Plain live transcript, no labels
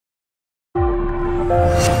Hey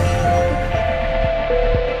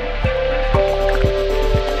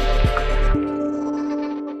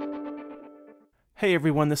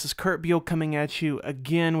everyone, this is Buell coming at you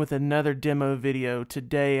again with another demo video.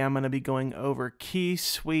 Today I'm going to be going over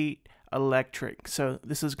Keysuite Electric. So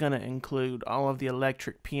this is going to include all of the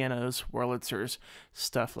electric pianos, Wurlitzers,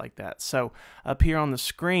 stuff like that. So up here on the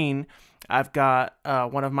screen I've got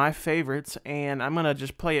one of my favorites, and I'm going to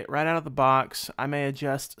just play it right out of the box. I may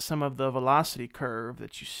adjust some of the velocity curve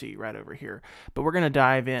that you see right over here, but we're going to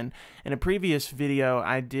dive in. In a previous video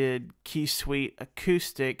I did Keysuite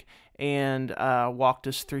Acoustic and walked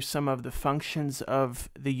us through some of the functions of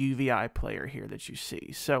the UVI player here that you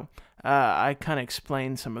see. So I kind of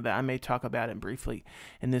explained some of that. I may talk about it briefly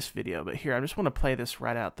in this video, but here I just want to play this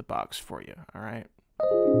right out the box for you. All right.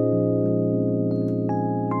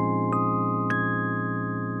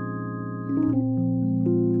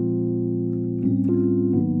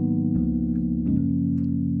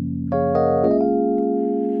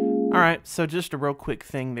 Alright, so just a real quick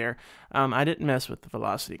thing there. I didn't mess with the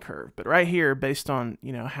velocity curve, but right here, based on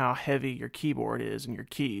how heavy your keyboard is and your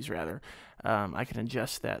keys rather, I can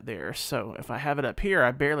adjust that there. So if I have it up here,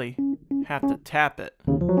 I barely have to tap it.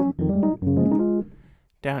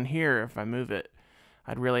 Down here, if I move it,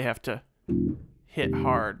 I'd really have to hit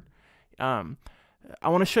hard. I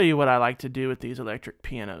want to show you what I like to do with these electric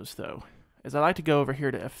pianos though, is I like to go over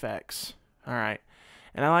here to effects. Alright,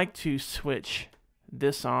 and I like to switch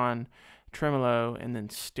this on tremolo and then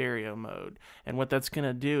stereo mode, and what that's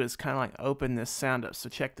gonna do is kind of like open this sound up. So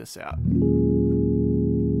check this out.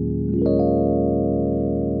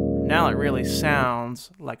 Now it really sounds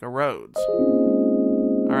like a Rhodes.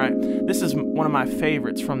 Alright, this is one of my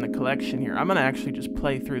favorites from the collection here. I'm gonna actually just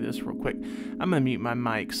play through this real quick. I'm gonna mute my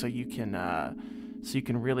mic so you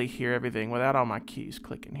can really hear everything without all my keys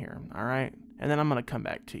clicking here. Alright, and then I'm gonna come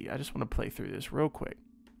back to you. I just want to play through this real quick.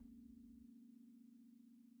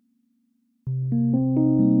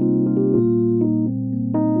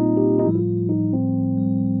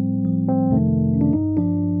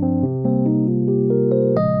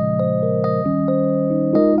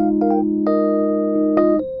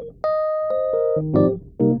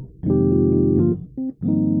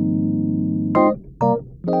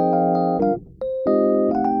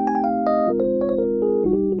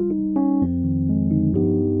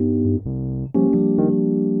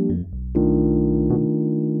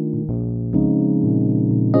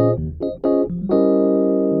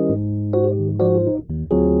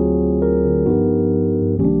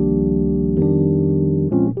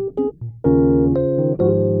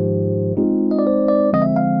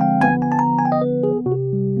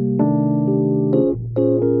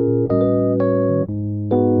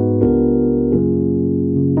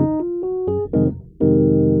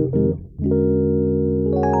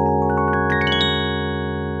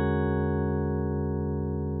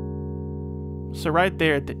 So right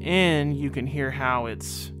there at the end, you can hear how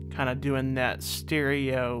it's kind of doing that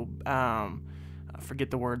stereo, I forget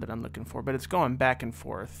the word that I'm looking for, but it's going back and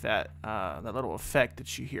forth, that little effect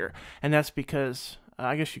that you hear. And that's because,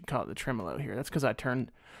 I guess you could call it the tremolo here. That's because I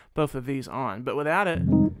turned both of these on. But without it,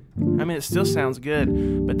 I mean, it still sounds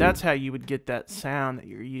good, but that's how you would get that sound that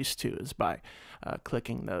you're used to, is by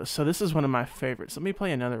clicking those. So this is one of my favorites. Let me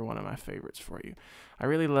play another one of my favorites for you. I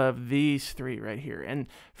really love these three right here. And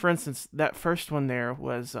for instance, that first one there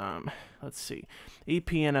was, let's see,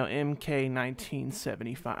 E-Piano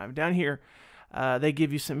MK1975. Down here, they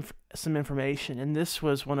give you some information, and this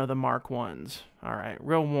was one of the Mark 1s. All right,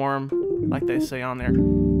 real warm, like they say on their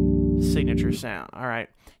signature sound. All right,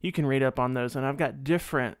 you can read up on those, and I've got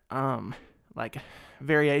different like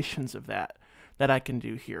variations of that I can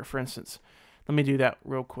do here. For instance, let me do that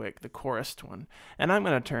real quick, the chorus one, and I'm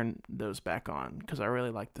going to turn those back on because I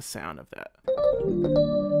really like the sound of that.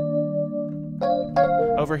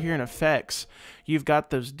 Over here in effects, you've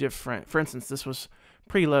got those different, for instance, this was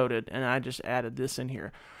preloaded and I just added this in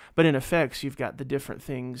here, but in effects you've got the different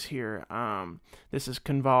things here. This is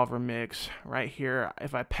Convolver Mix right here.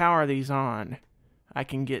 If I power these on, I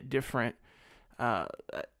can get different,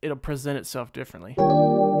 it'll present itself differently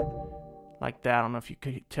like that. I don't know if you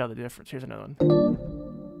could tell the difference. Here's another one.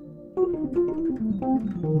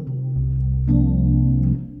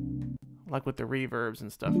 Like with the reverbs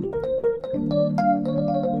and stuff.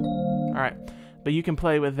 Alright, but you can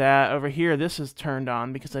play with that. Over here, this is turned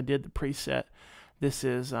on because I did the preset. This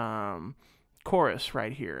is chorus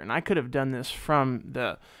right here, and I could have done this from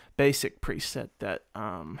the basic preset that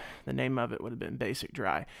the name of it would have been Basic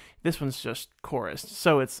Dry. This one's just chorus,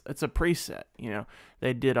 so it's a preset.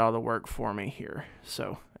 They did all the work for me here.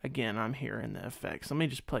 So again, I'm here in the effects. Let me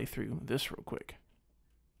just play through this real quick.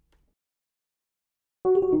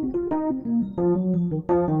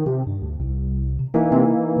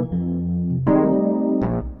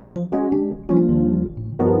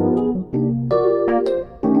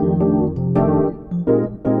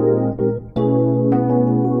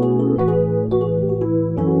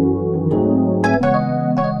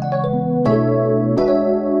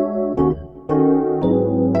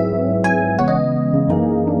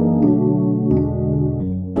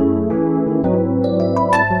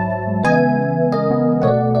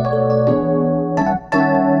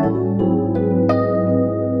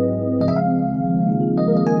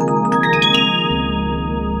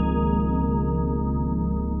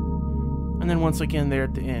 And then once again there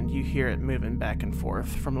at the end, you hear it moving back and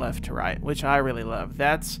forth from left to right, which I really love.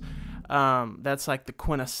 That's like the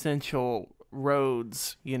quintessential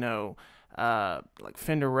Rhodes, you know, like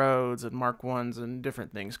Fender Rhodes and Mark I's and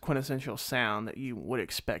different things, quintessential sound that you would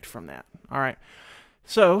expect from that. All right,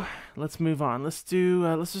 so let's move on. Let's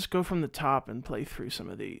just go from the top and play through some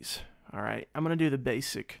of these. All right, I'm gonna do the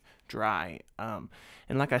basic dry. And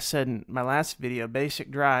like I said in my last video, basic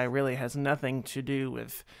dry really has nothing to do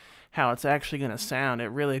with how it's actually going to sound. It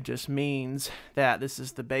really just means that this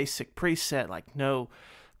is the basic preset, like no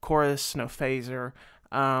chorus, no phaser,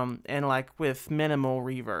 and like with minimal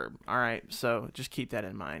reverb. All right, so just keep that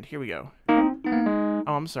in mind. Here we go. Oh,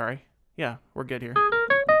 I'm sorry. Yeah, we're good here.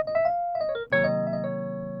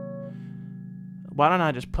 Why don't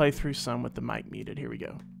I just play through some with the mic muted? Here we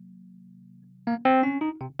go.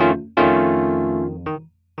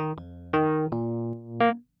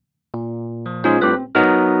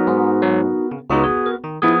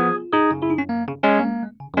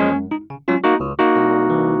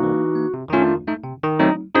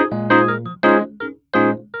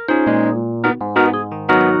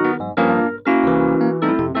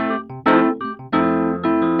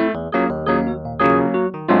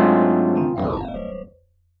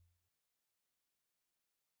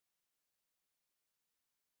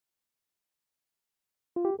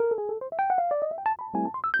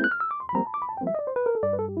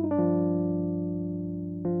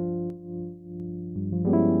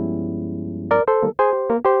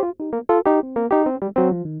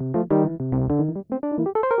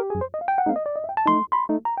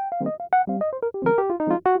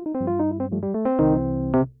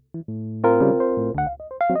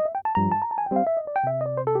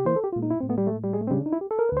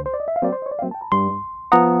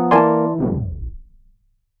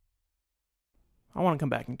 I want to come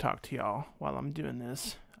back and talk to y'all while I'm doing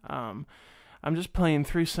this. I'm just playing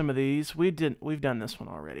through some of these. We've done this one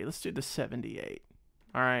already. Let's do the 78.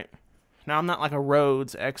 All right. Now, I'm not like a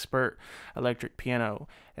Rhodes expert, electric piano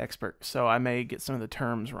expert, so I may get some of the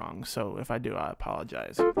terms wrong. So if I do, I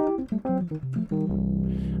apologize. I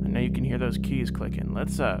know you can hear those keys clicking.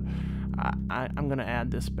 Let's I'm gonna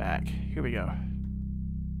add this back. Here we go.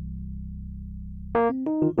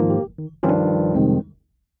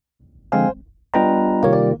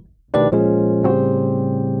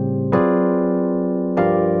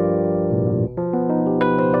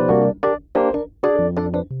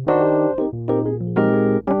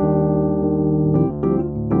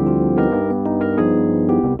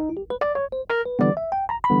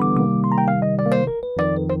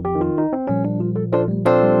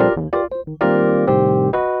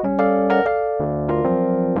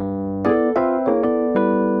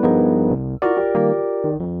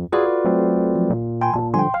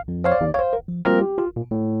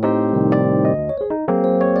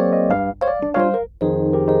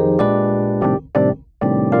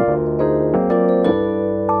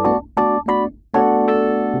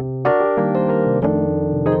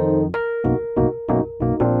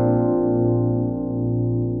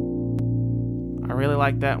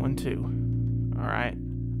 Like that one too. All right,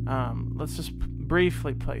 let's just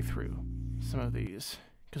briefly play through some of these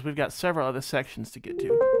because we've got several other sections to get to.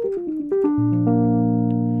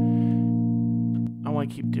 I want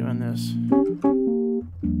to keep doing this.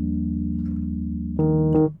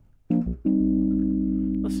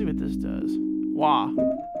 Let's see what this does. Wah.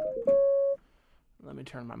 Let me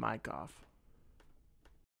turn my mic off.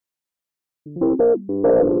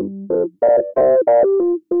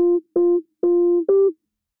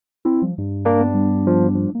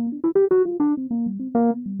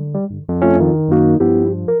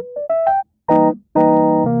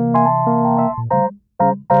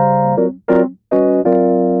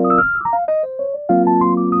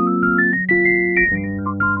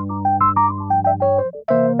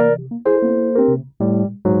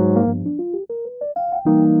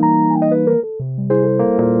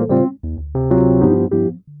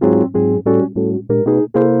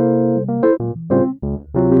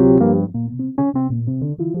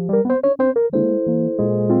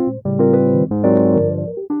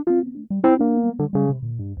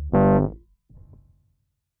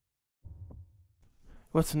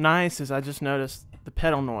 What's nice is I just noticed the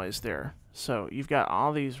pedal noise there. So you've got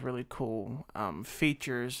all these really cool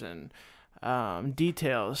features and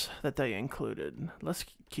details that they included. Let's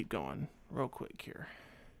keep going real quick here.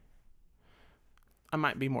 I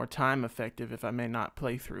might be more time effective if I may not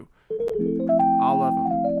play through all of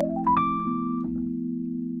them.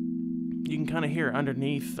 You can kind of hear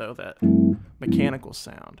underneath, though, that mechanical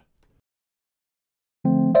sound.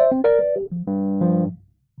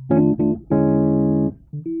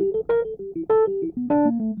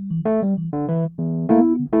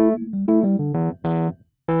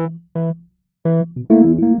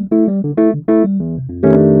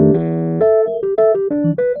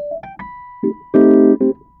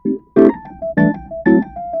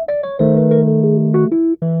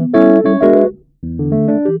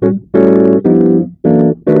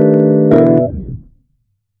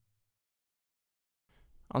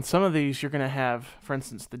 On some of these, you're going to have, for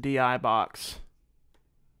instance, the DI box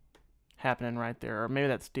happening right there. Or maybe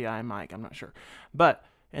that's DI mic, I'm not sure. But,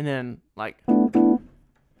 and then, like,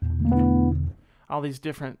 all these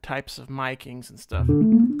different types of micings and stuff.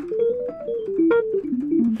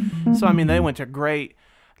 So, I mean, they went to great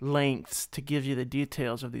lengths to give you the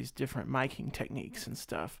details of these different miking techniques and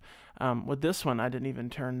stuff. With this one, I didn't even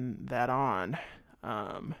turn that on.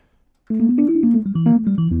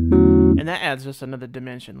 And that adds just another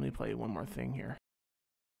dimension. Let me play one more thing here.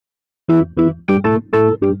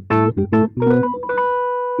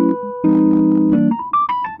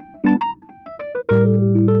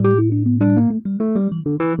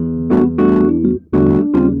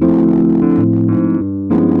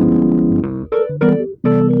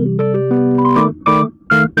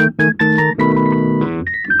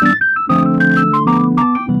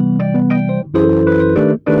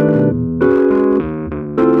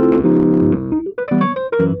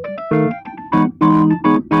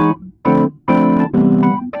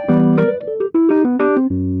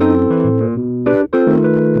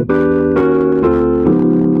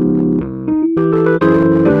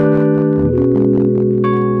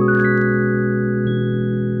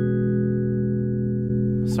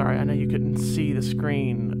 Sorry, I know you couldn't see the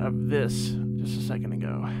screen of this just a second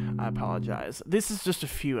ago. I apologize. This is just a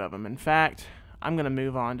few of them. In fact, I'm going to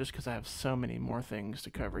move on just because I have so many more things to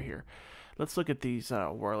cover here. Let's look at these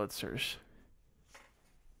Wurlitzers.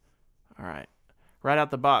 All right, right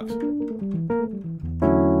out the box.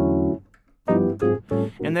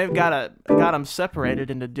 And they've got them separated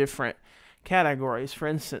into different categories. For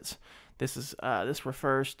instance, this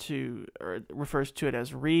refers to it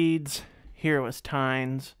as reeds. Here it was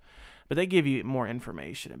tines, but they give you more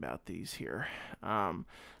information about these here.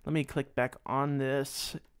 Let me click back on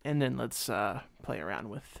this, and then let's play around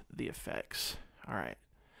with the effects. All right,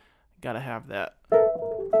 gotta have that.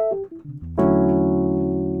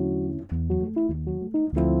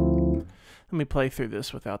 Let me play through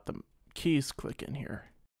this without the keys clicking here.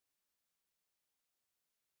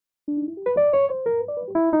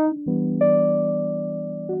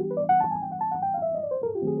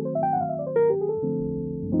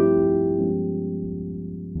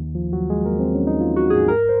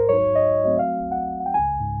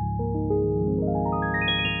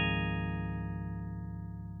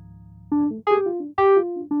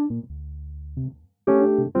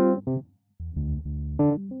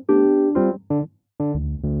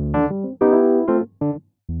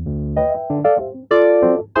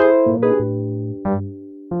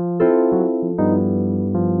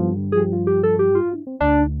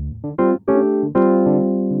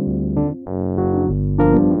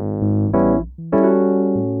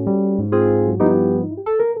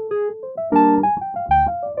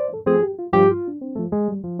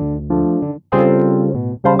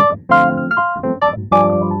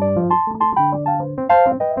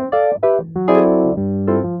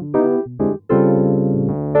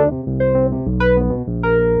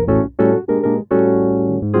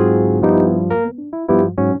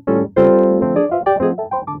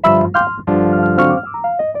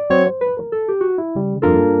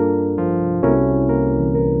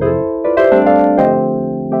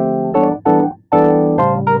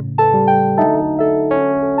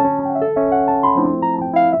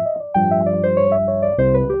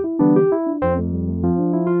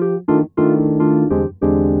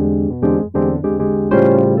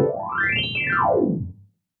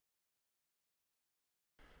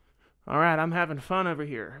 Alright, I'm having fun over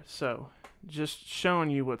here, so just showing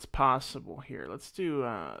you what's possible here. Let's do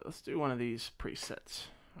one of these presets.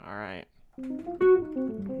 Alright.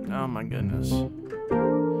 Oh my goodness.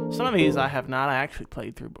 Some of these I have not actually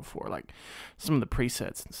played through before, like some of the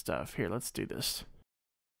presets and stuff. Here, let's do this.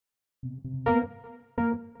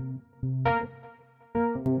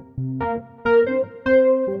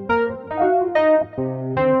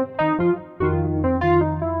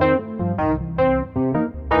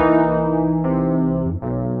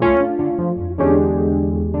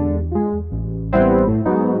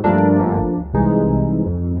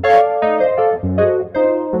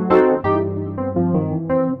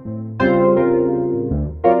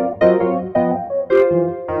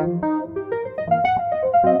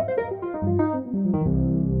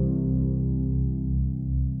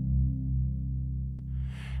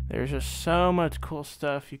 so much cool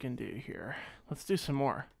stuff you can do here. Let's do some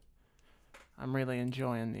more. I'm really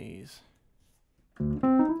enjoying these.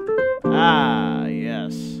 Ah,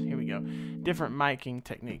 yes. Here we go. Different miking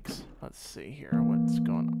techniques. Let's see here what's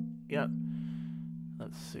going on. Yep.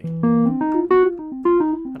 Let's see.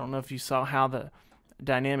 I don't know if you saw how the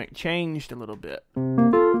dynamic changed a little bit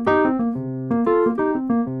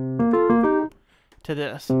to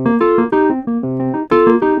this.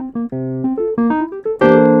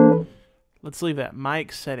 Let's leave that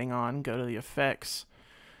mic setting on, go to the effects,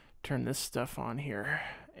 turn this stuff on here,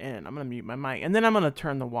 and I'm going to mute my mic. And then I'm going to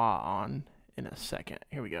turn the wah on in a second.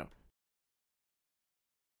 Here we go.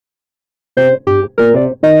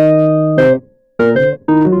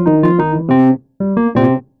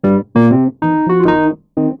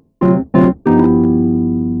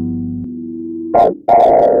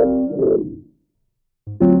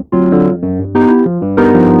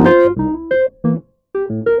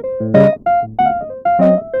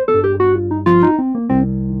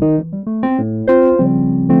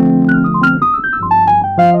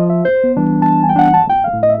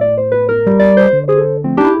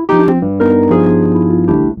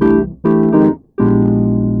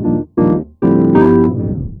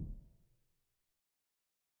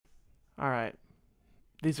 Alright,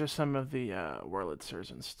 these are some of the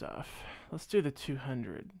Wurlitzers and stuff. Let's do the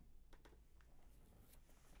 200.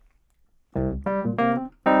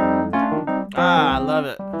 Ah, I love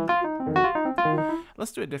it.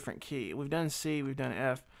 Let's do a different key. We've done C, we've done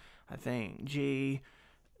F, I think, G,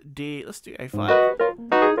 D. Let's do A flat.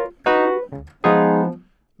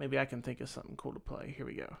 Maybe I can think of something cool to play. Here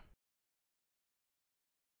we go.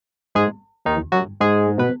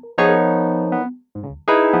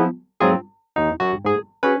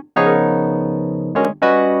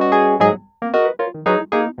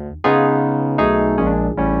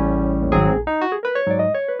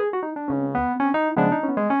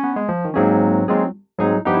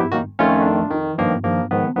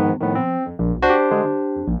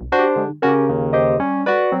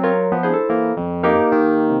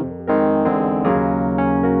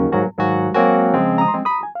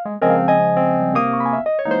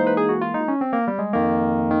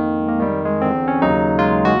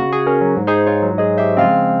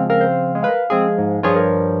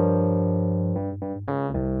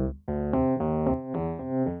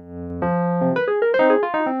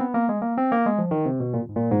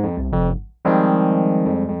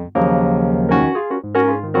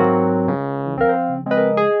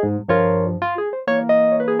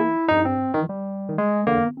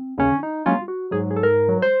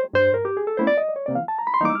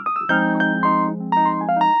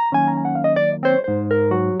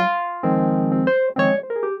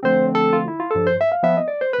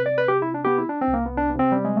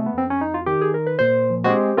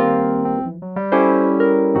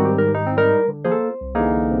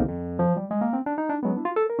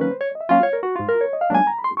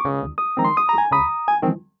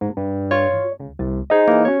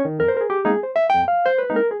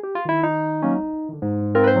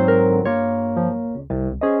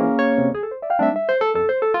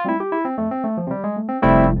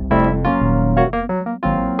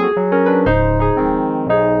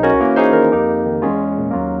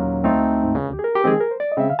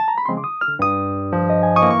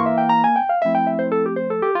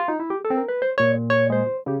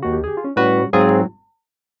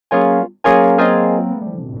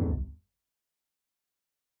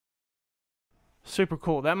 Super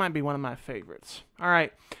cool. That might be one of my favorites. All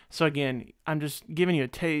right. So again, I'm just giving you a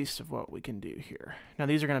taste of what we can do here. Now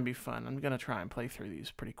these are going to be fun. I'm going to try and play through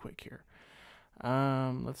these pretty quick here.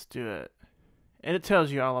 Let's do it. And it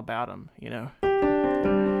tells you all about them, you know.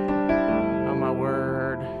 Oh my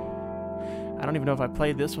word. I don't even know if I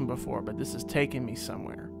played this one before, but this is taking me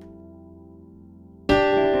somewhere.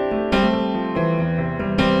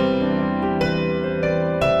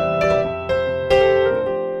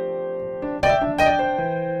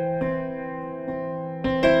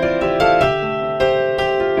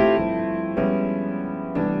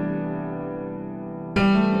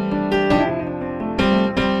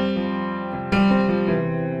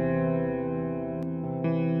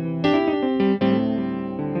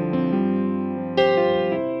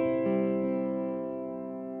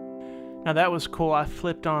 Now that was cool. I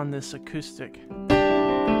flipped on this acoustic.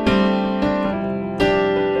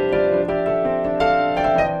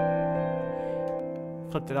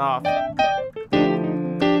 Flipped it off.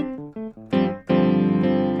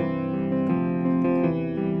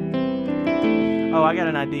 Oh, I got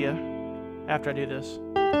an idea after I do this.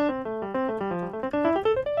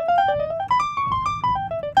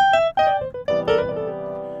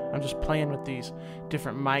 I'm just playing playing with these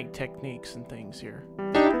different mic techniques and things here.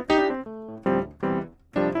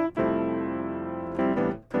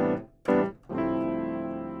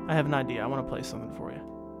 I have an idea. I want to play something for you.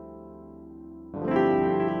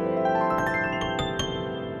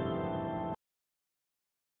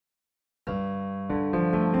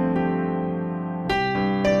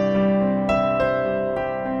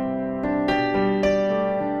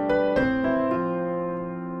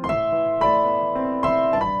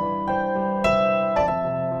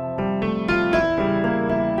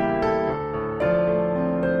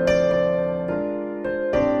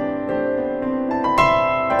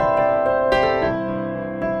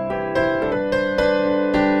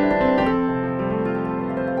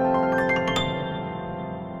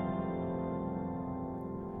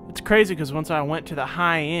 Crazy because once I went to the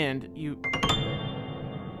high end, you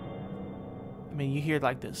hear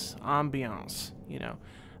like this ambiance, you know.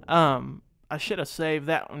 I should have saved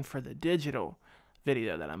that one for the digital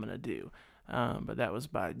video that I'm gonna do, but that was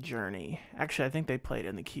by Journey. Actually, I think they played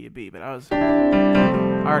in the key of B, but I was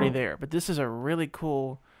already there. But this is a really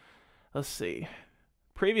cool, let's see,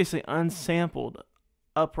 previously unsampled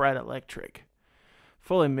upright electric.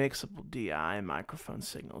 Fully mixable DI and microphone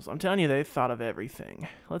signals. I'm telling you, they've thought of everything.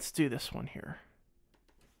 Let's do this one here.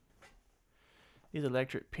 These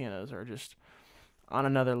electric pianos are just on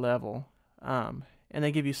another level. And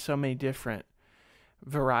they give you so many different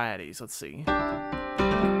varieties. Let's see.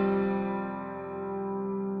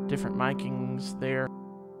 Different micings there.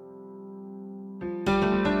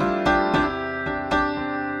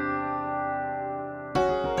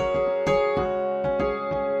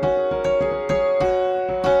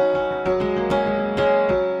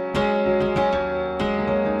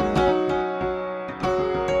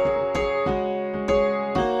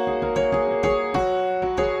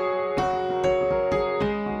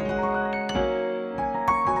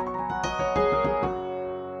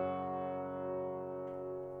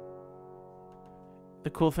 The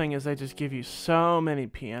cool thing is they just give you so many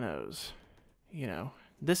pianos. You know,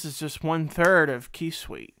 this is just 1/3 of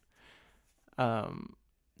Keysuite.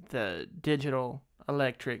 The digital,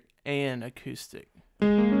 electric, and acoustic. I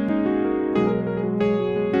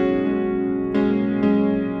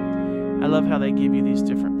love how they give you these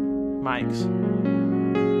different mics.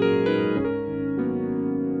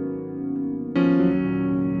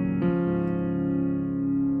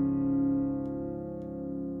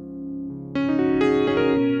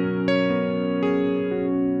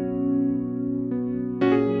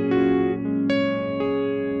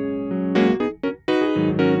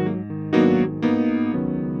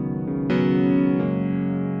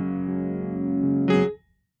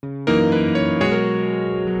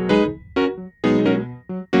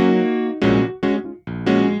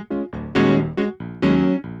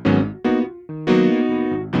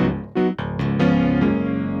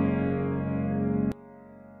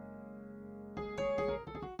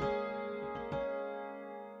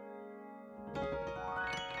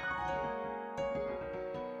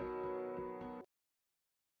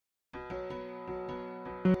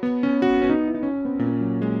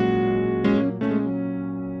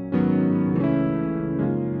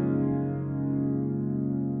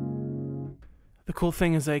 The cool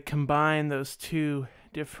thing is they combine those two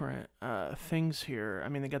different things here. I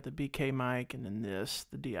mean, they got the BK mic and then this,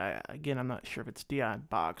 the DI. Again, I'm not sure if it's DI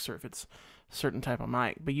box or if it's a certain type of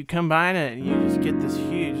mic, but you combine it and you just get this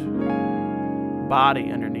huge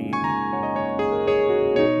body underneath.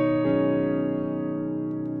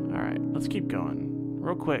 All right, let's keep going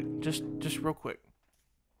real quick, just real quick.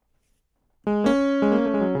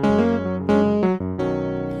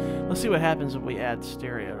 Let's see what happens if we add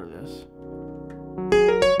stereo to this.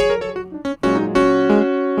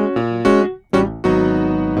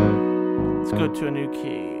 Let's go to a new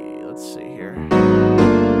key. Let's see here.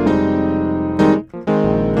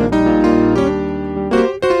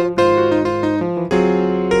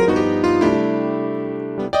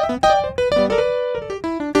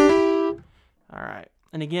 Alright,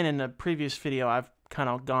 and again in the previous video I've kind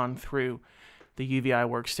of gone through the UVI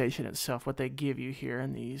workstation itself, what they give you here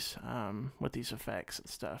in these with these effects and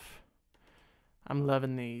stuff. I'm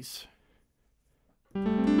loving these. And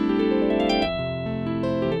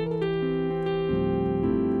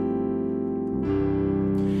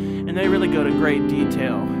they really go to great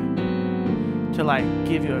detail to like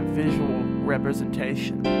give you a visual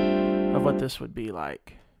representation of what this would be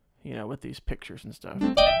like, you know, with these pictures and stuff.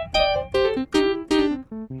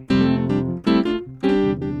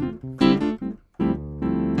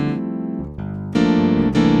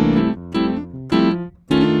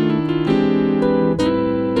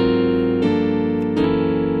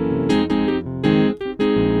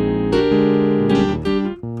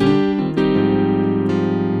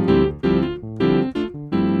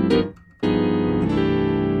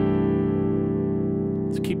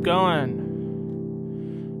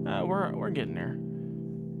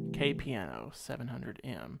 piano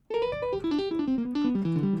 700M.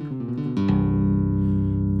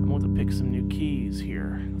 I'm going to pick some new keys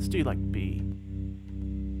here. Let's do like B.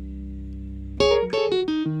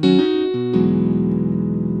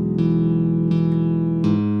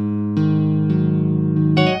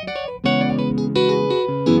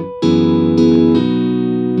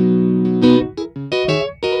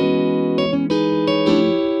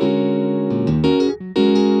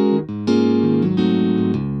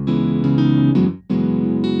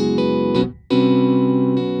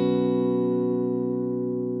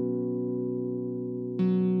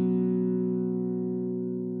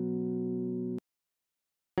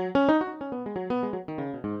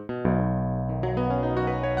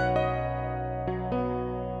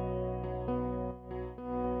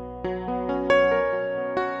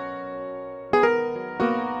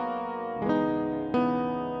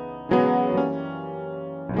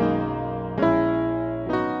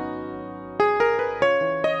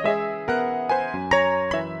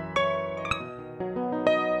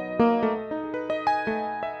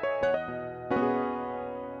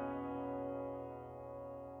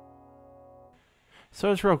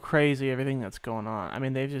 So it's real crazy, everything that's going on. I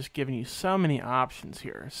mean, they've just given you so many options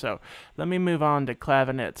here. So let me move on to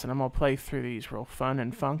clavinets, and I'm going to play through these real fun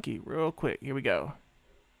and funky real quick. Here we go.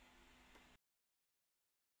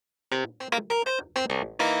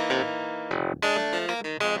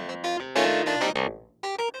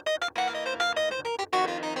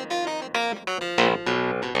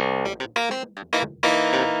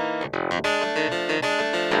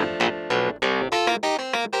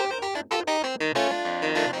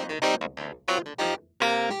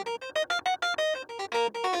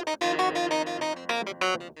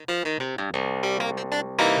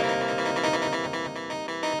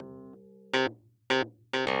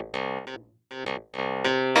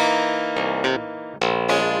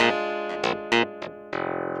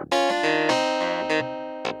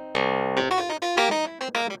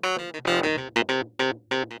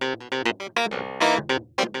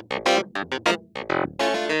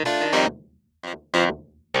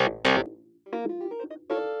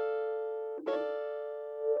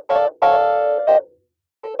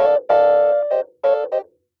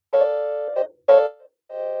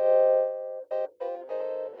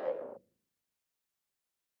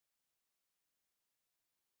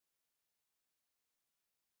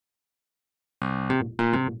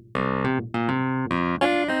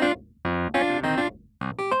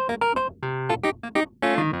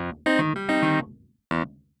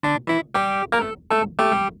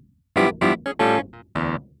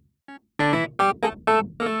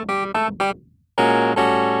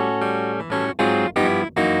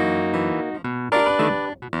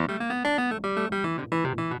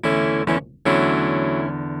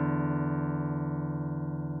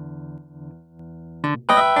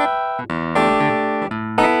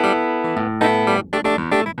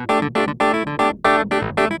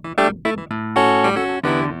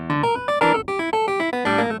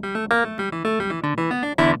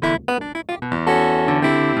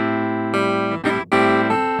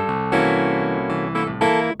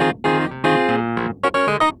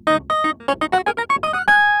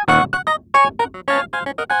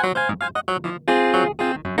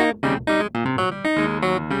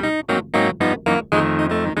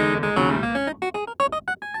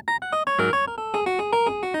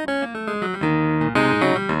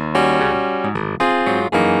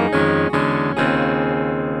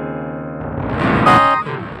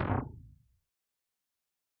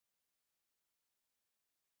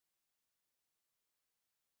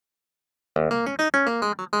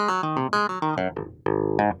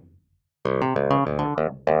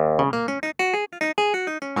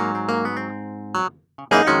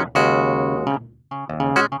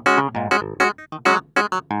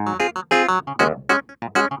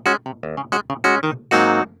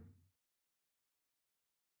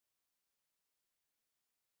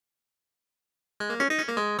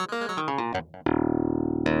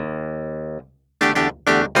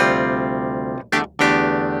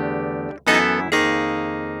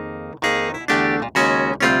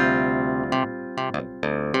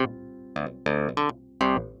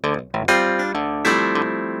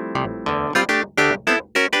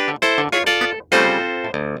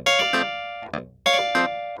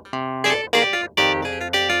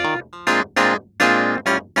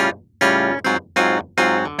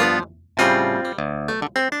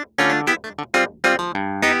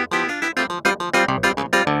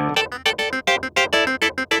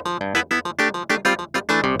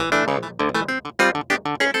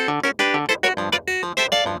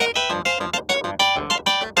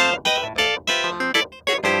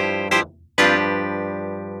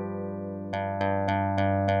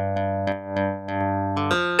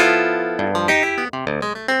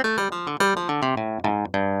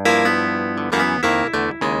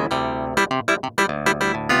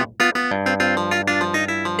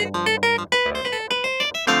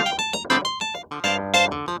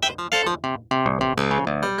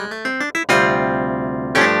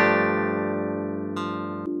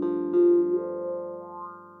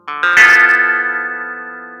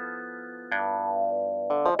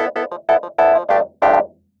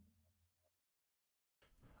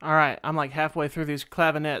 Alright, I'm like halfway through these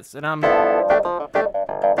clavinets and I'm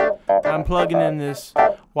plugging in this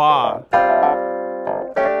wah.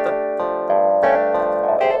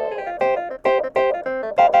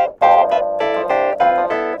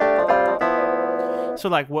 So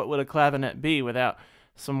like, what would a clavinet be without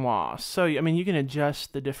some wah? So, I mean, you can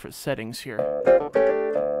adjust the different settings here.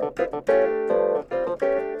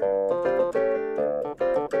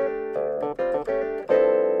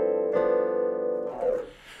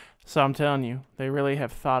 So I'm telling you, they really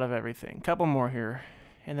have thought of everything. Couple more here,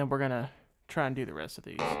 and then we're gonna try and do the rest of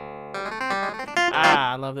these.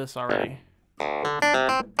 Ah, I love this already.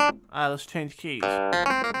 Let's change keys.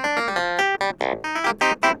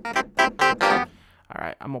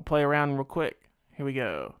 Alright, I'm gonna play around real quick. Here we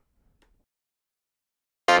go.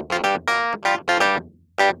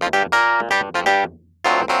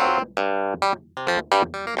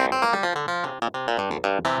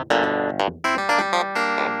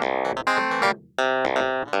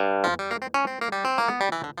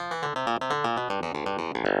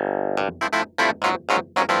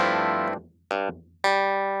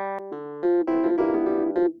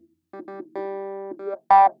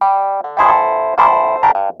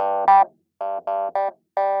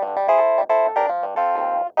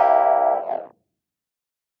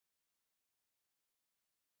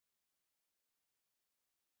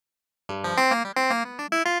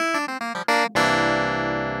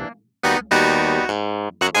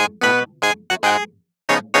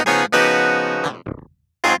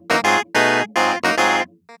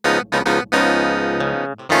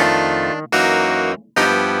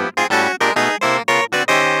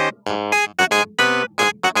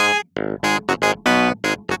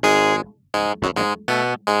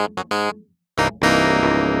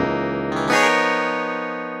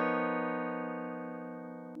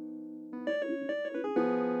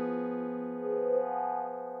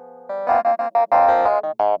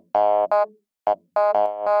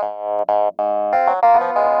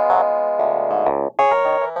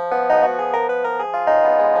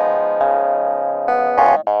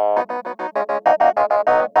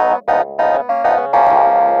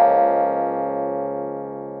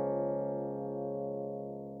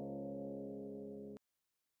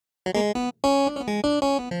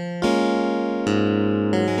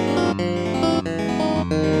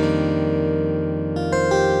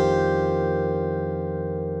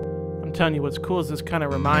 I'm telling you, what's cool is this kind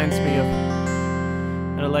of reminds me of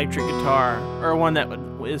an electric guitar, or one that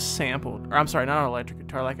is sampled. Or I'm sorry, not an electric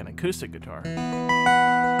guitar, like an acoustic guitar.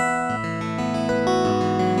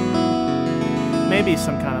 Maybe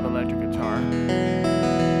some kind of electric guitar.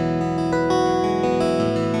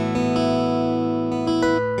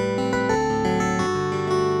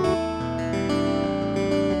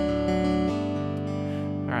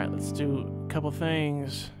 Alright, let's do a couple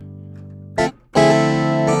things.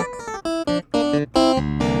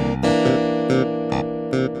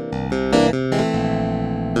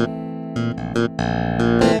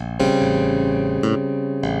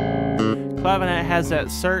 Clavinet has that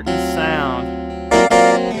certain sound,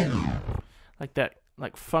 like that,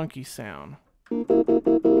 like funky sound.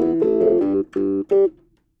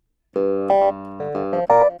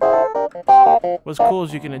 What's cool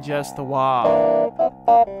is you can adjust the wah.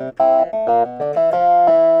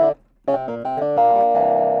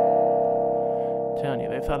 Telling you,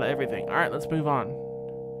 they've thought of everything. All right, let's move on.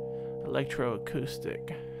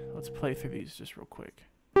 Electroacoustic. Let's play through these just real quick.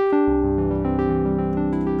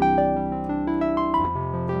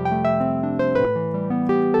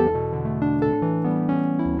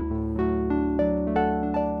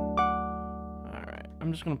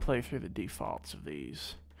 I'm just going to play through the defaults of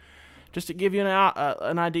these, just to give you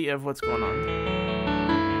an idea of what's going on.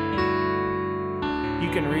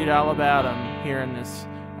 You can read all about them here in this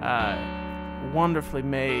wonderfully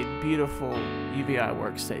made, beautiful UVI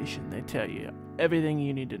workstation. They tell you everything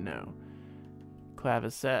you need to know.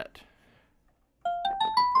 Claviset.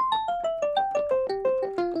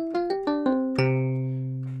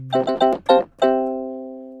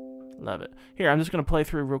 Love it. Here, I'm just going to play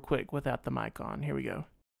through real quick without the mic on. Here we go.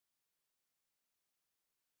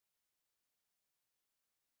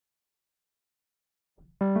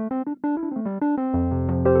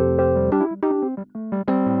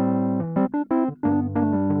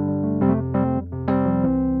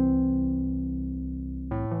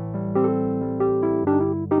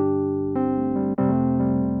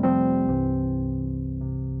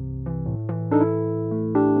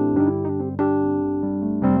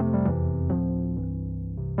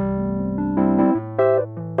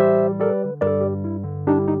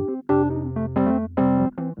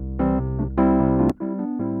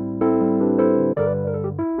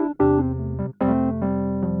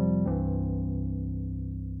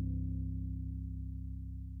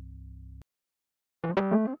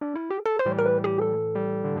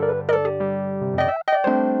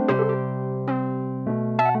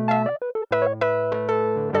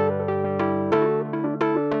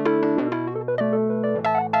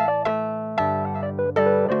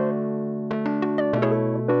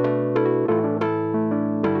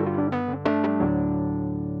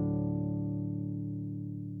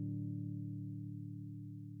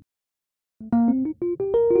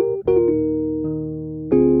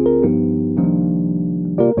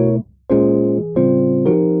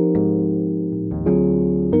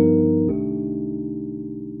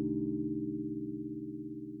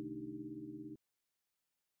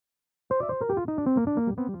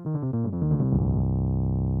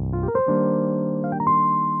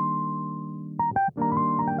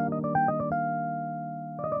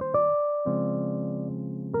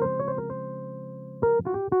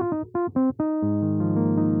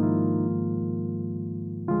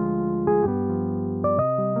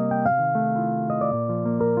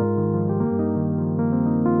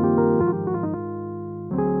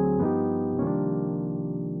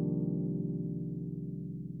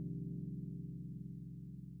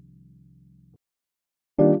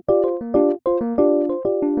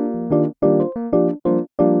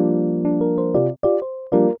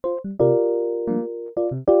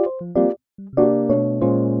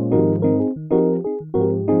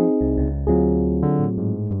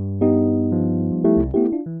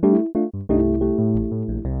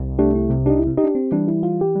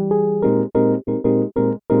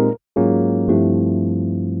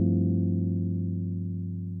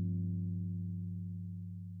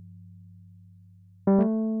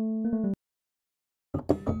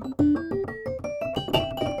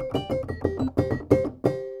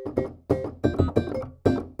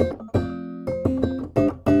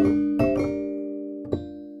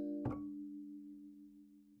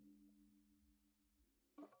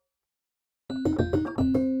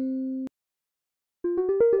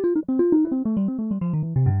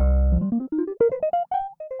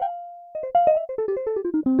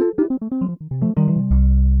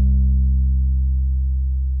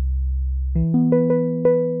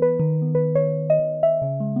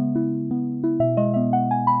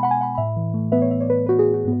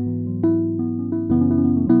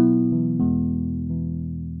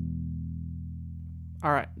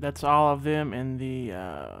 that's all of them in the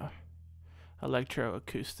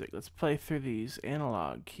electroacoustic. Let's play through these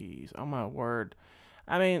analog keys. Oh my word.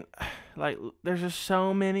 I mean, like, there's just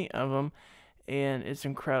so many of them, and it's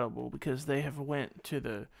incredible because they have went to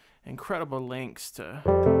the incredible lengths to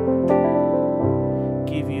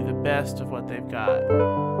give you the best of what they've got.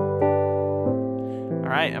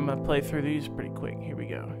 Alright, I'm going to play through these pretty quick. Here we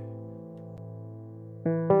go.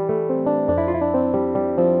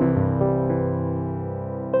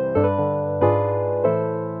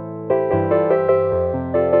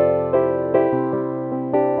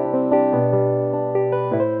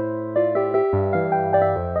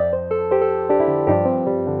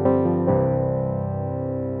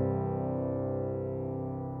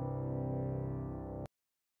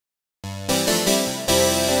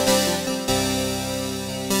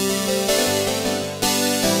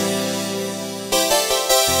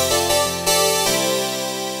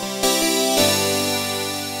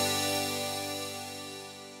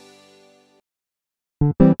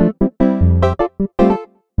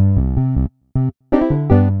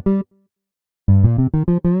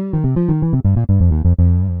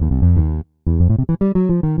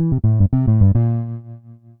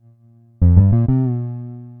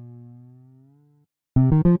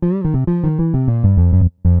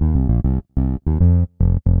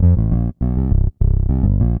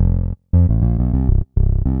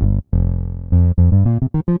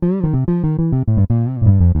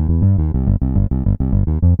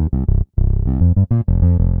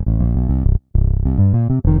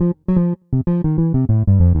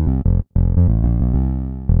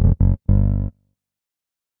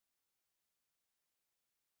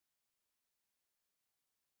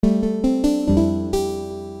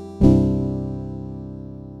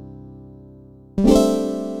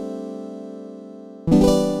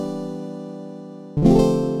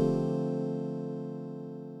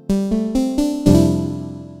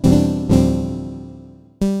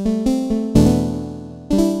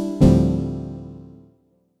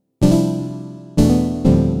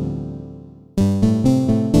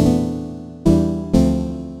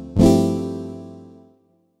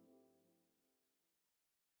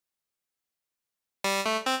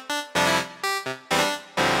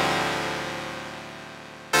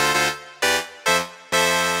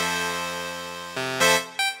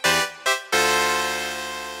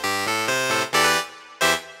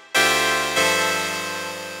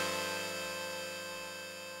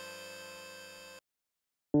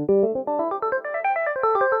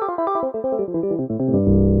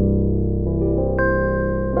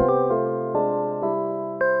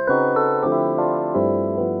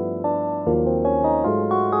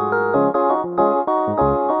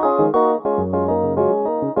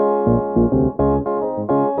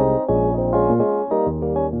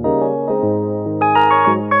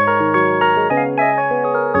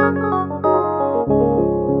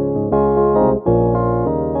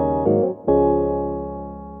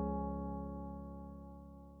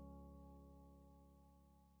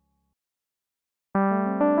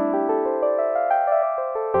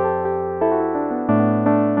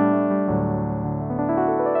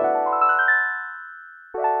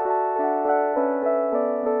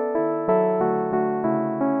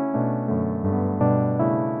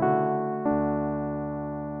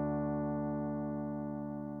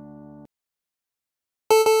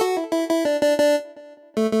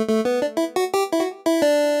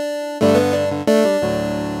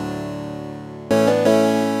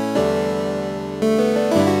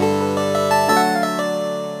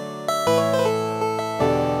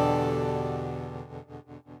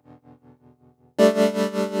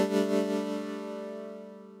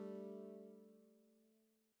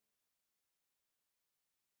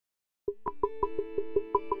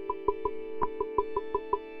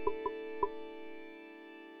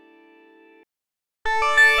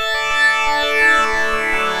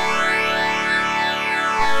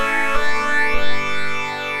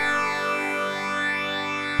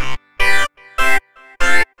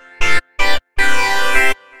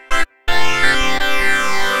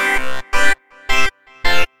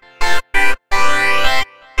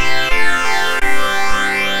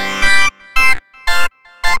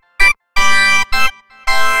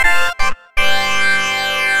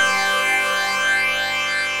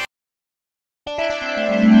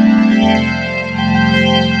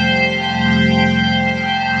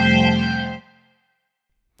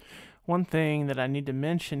 One thing that I need to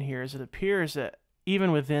mention here is it appears that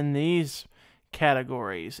even within these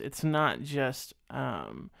categories, it's not just,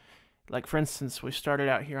 like for instance, we started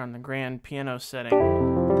out here on the grand piano setting,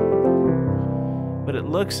 but it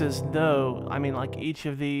looks as though, I mean, like each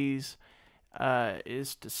of these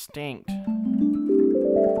is distinct.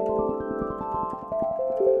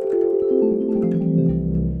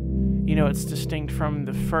 You know, it's distinct from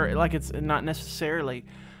the first, like it's not necessarily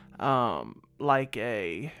like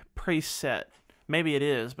a preset. Maybe it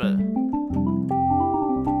is, but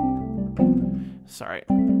sorry,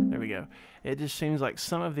 there we go. It just seems like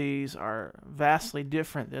some of these are vastly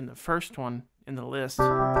different than the first one in the list. So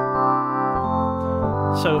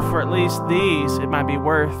for at least these, it might be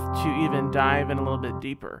worth to even dive in a little bit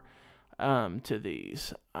deeper to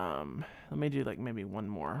these. Let me do like maybe one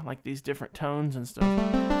more, like these different tones and stuff.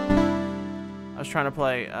 I was trying to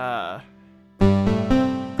play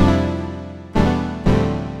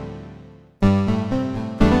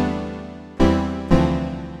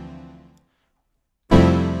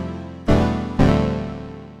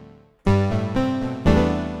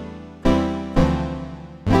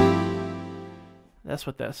that's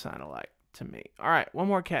what that sounded like to me. All right, one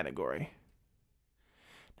more category.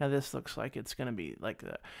 Now this looks like it's going to be like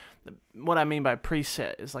what I mean by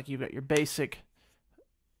preset is like you've got your basic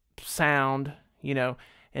sound, you know,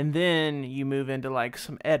 and then you move into like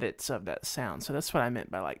some edits of that sound. So that's what I meant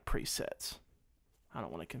by like presets. I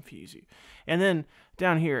don't want to confuse you. And then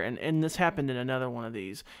down here, and this happened in another one of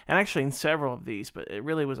these, and actually in several of these, but it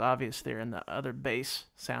really was obvious there in the other bass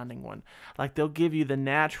sounding one. Like they'll give you the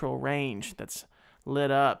natural range that's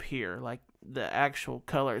lit up here, like the actual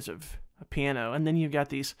colors of a piano, and then you've got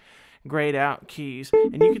these grayed out keys,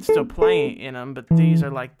 and you can still play in them, but these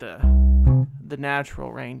are like the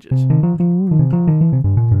natural ranges.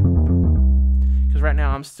 Because right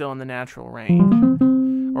now I'm still in the natural range,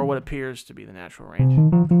 or what appears to be the natural range.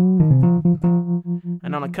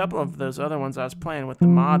 And on a couple of those other ones I was playing with the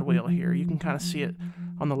mod wheel here, you can kind of see it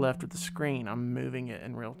on the left of the screen. I'm moving it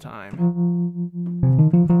in real time.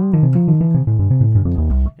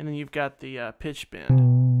 And then you've got the pitch bend,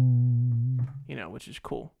 you know, which is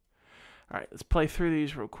cool. All right, let's play through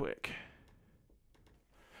these real quick.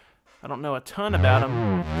 I don't know a ton about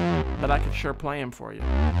them, but I can sure play them for you.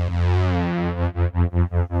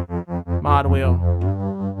 Mod wheel.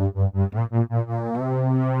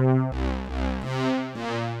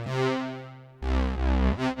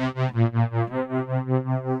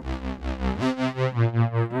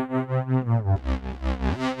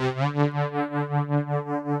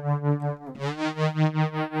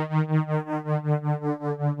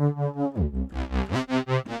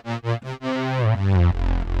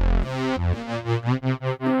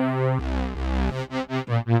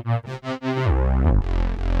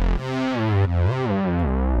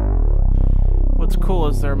 What's cool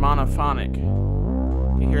is they're monophonic.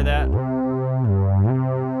 You hear that?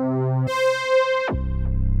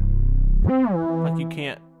 Like you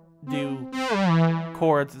can't do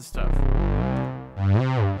chords and stuff.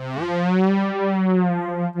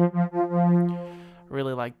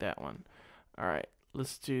 Really like that one. All right,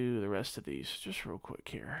 let's do the rest of these just real quick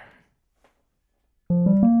here.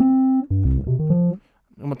 I'm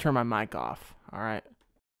gonna turn my mic off. All right.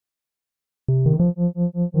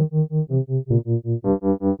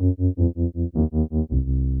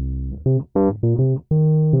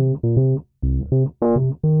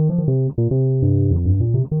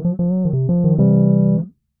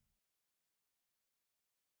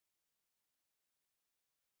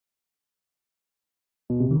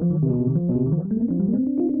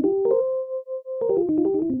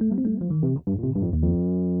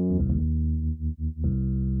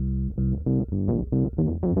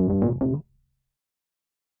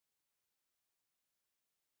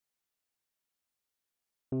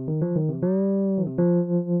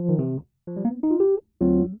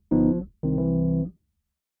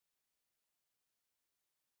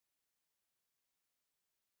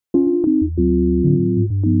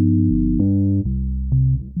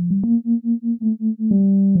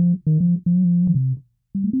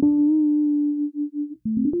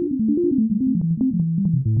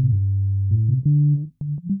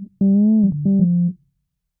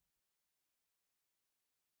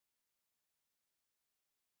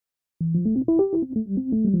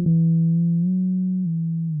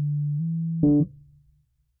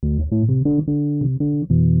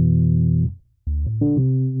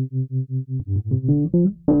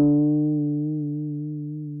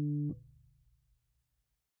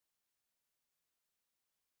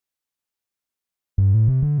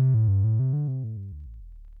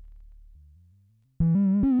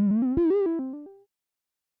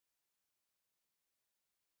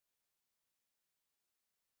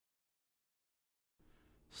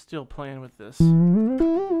 Still playing with this. I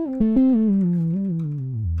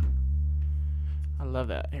love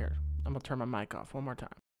that. Here, I'm gonna turn my mic off one more time.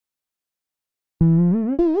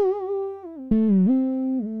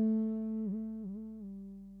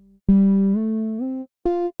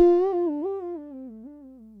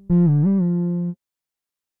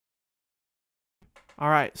 All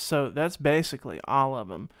right, so that's basically all of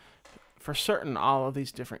them. For certain, all of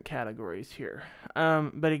these different categories here.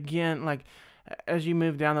 But again, like as you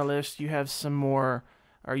move down the list, you have some more,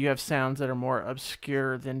 or you have sounds that are more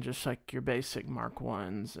obscure than just like your basic Mark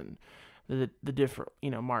 1s and the different, you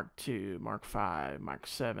know, Mark 2, Mark 5, Mark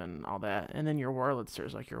 7, all that. And then your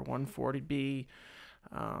Wurlitzers, like your 140B,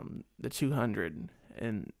 the 200,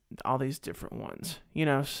 and all these different ones, you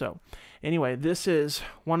know. So anyway, this is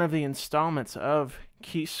one of the installments of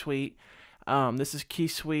Keysuite. This is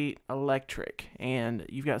Keysuite Electric, and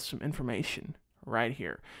you've got some information right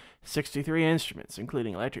here. 63 instruments,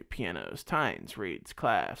 including electric pianos, tines, reeds,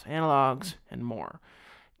 clavs, analogs, and more.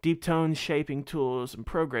 Deep tone shaping tools and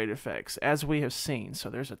pro-grade effects, as we have seen. So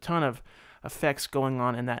there's a ton of effects going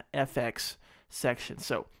on in that FX section.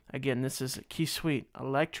 So again, this is Keysuite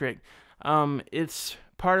Electric. It's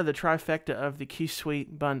part of the trifecta of the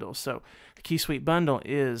Keysuite bundle. So the Keysuite bundle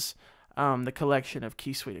is the collection of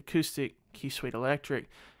Keysuite Acoustic, Keysuite Electric,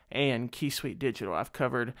 and Keysuite Digital. I've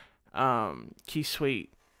covered Keysuite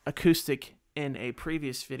Acoustic in a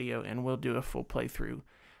previous video, and we'll do a full playthrough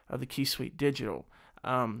of the Keysuite Digital.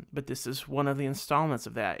 But this is one of the installments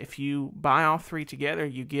of that. If you buy all three together,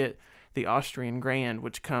 you get the Austrian Grand,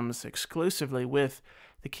 which comes exclusively with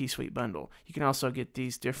the Keysuite bundle. You can also get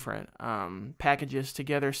these different packages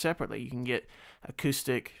together separately. You can get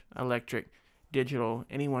acoustic, electric, digital,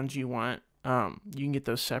 any ones you want. You can get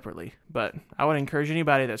those separately. But I would encourage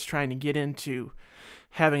anybody that's trying to get into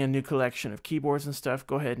having a new collection of keyboards and stuff,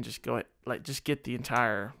 go ahead and just get the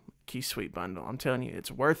entire Keysuite bundle. I'm telling you,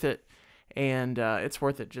 it's worth it. And it's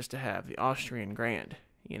worth it just to have the Austrian Grand,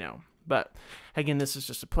 you know. But again, this is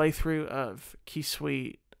just a playthrough of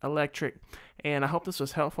Keysuite Electric, and I hope this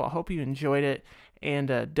was helpful. I hope you enjoyed it,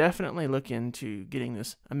 and definitely look into getting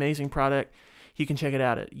this amazing product. You can check it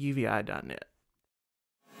out at uvi.net.